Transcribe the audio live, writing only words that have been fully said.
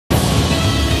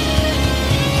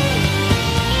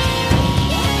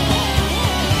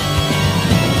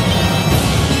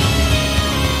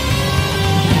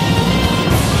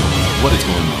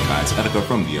Etika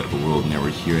from the Etika World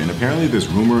Network here, and apparently there's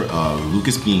rumor of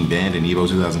Lucas being banned in EVO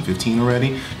 2015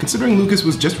 already. Considering Lucas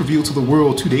was just revealed to the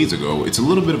world 2 days ago, it's a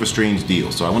little bit of a strange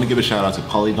deal. So I want to give a shout out to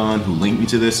Polygon who linked me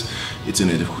to this. It's in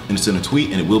a tweet,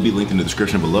 and it will be linked in the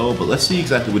description below, but let's see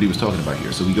exactly what he was talking about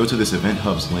here. So we go to this Event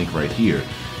Hub's link right here,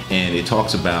 and it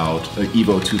talks about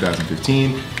EVO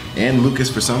 2015 and Lucas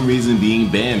for some reason being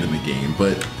banned in the game.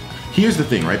 But here's the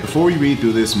thing, right? Before we read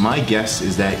through this, my guess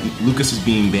is that Lucas is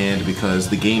being banned because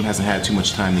the game hasn't had too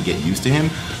much time to get used to him.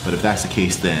 But if that's the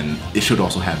case, then it should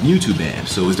also have Mewtwo banned.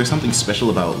 So is there something special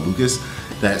about Lucas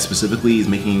that specifically is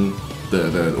making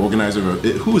the organizer of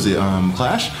it, who is it?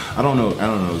 Clash? I don't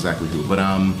know exactly who, but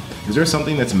is there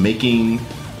something that's making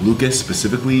Lucas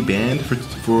specifically banned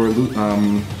for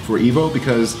EVO?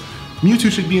 Because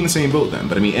Mewtwo should be in the same boat then.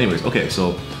 But I mean, anyways, okay,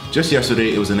 so just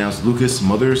yesterday it was announced Lucas,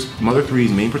 Mother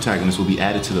 3's main protagonist, will be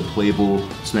added to the playable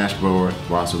Smash Bros.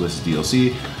 Roster list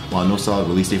DLC. While no solid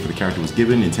release date for the character was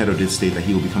given, Nintendo did state that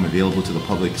he will become available to the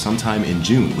public sometime in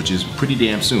June, which is pretty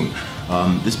damn soon.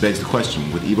 This begs the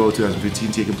question, with EVO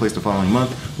 2015 taking place the following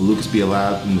month, will Lucas be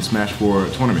allowed in the Smash 4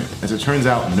 tournament? As it turns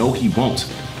out, no, he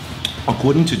won't.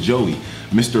 According to Joey,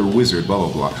 Mr. Wizard, blah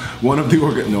blah blah, one of the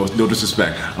no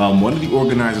disrespect, one of the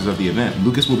organizers of the event,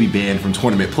 Lucas will be banned from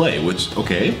tournament play, which,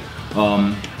 okay.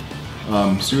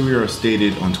 Surlier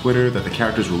stated on Twitter that the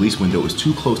character's release window is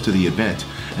too close to the event,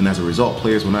 and as a result,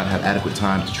 players will not have adequate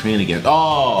time to train against.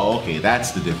 Oh, okay,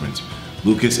 that's the difference.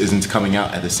 Lucas isn't coming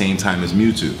out at the same time as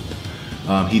Mewtwo.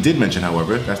 He did mention,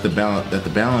 however, that the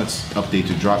balance update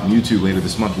to drop Mewtwo later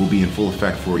this month will be in full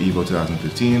effect for EVO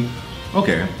 2015.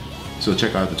 Okay. So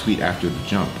check out the tweet after the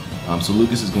jump. So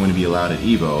Lucas is going to be allowed at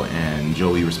EVO, and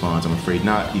Joey responds, "I'm afraid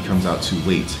not, he comes out too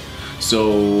late."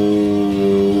 So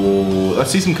let's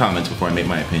see some comments before I make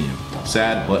my opinion.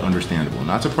 Sad, but understandable.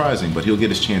 Not surprising, but he'll get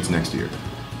his chance next year.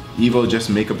 EVO just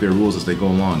make up their rules as they go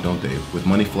along, don't they? With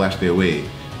money flashed their way,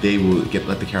 they will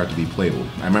let the character be playable.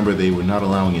 I remember they were not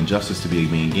allowing Injustice to be a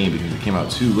main game because it came out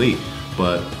too late,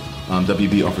 but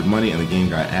WB offered money and the game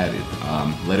got added.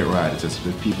 Let it ride. It's as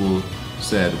if people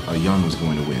said a Young was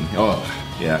going to win. Oh,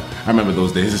 yeah, I remember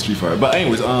those days of Street Fighter. But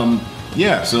anyways,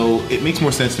 yeah, so it makes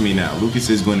more sense to me now. Lucas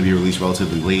is going to be released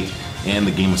relatively late, and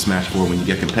the game of Smash 4, when you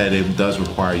get competitive, does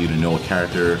require you to know a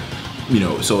character. You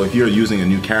know, so if you're using a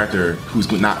new character who's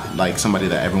not like somebody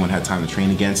that everyone had time to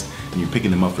train against, and you're picking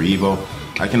them up for EVO,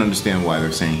 I can understand why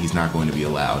they're saying he's not going to be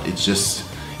allowed. It's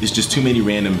just too many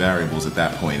random variables at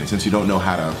that point, and since you don't know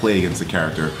how to play against the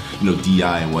character, you know,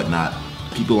 DI and whatnot,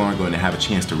 people aren't going to have a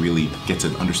chance to really get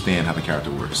to understand how the character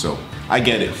works. So I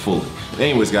get it fully. But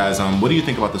anyways, guys, what do you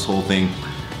think about this whole thing?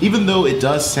 Even though it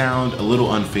does sound a little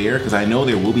unfair, because I know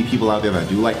there will be people out there that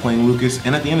do like playing Lucas,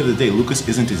 and at the end of the day, Lucas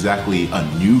isn't exactly a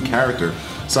new character.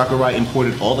 Sakurai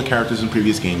imported all the characters in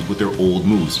previous games with their old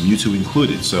moves, Mewtwo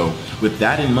included. So with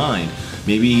that in mind,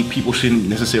 maybe people shouldn't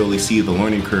necessarily see the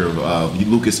learning curve of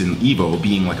Lucas in EVO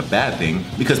being like a bad thing,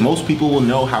 because most people will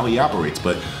know how he operates.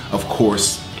 But of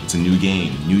course, it's a new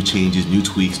game, new changes, new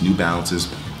tweaks, new balances.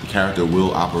 The character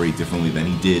will operate differently than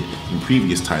he did in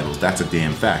previous titles. That's a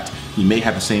damn fact. He may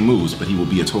have the same moves, but he will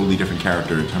be a totally different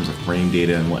character in terms of frame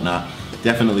data and whatnot.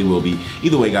 Definitely will be.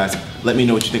 Either way, guys, let me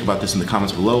know what you think about this in the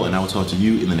comments below, and I will talk to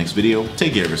you in the next video.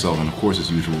 Take care of yourself, and of course,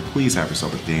 as usual, please have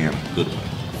yourself a damn good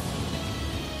one.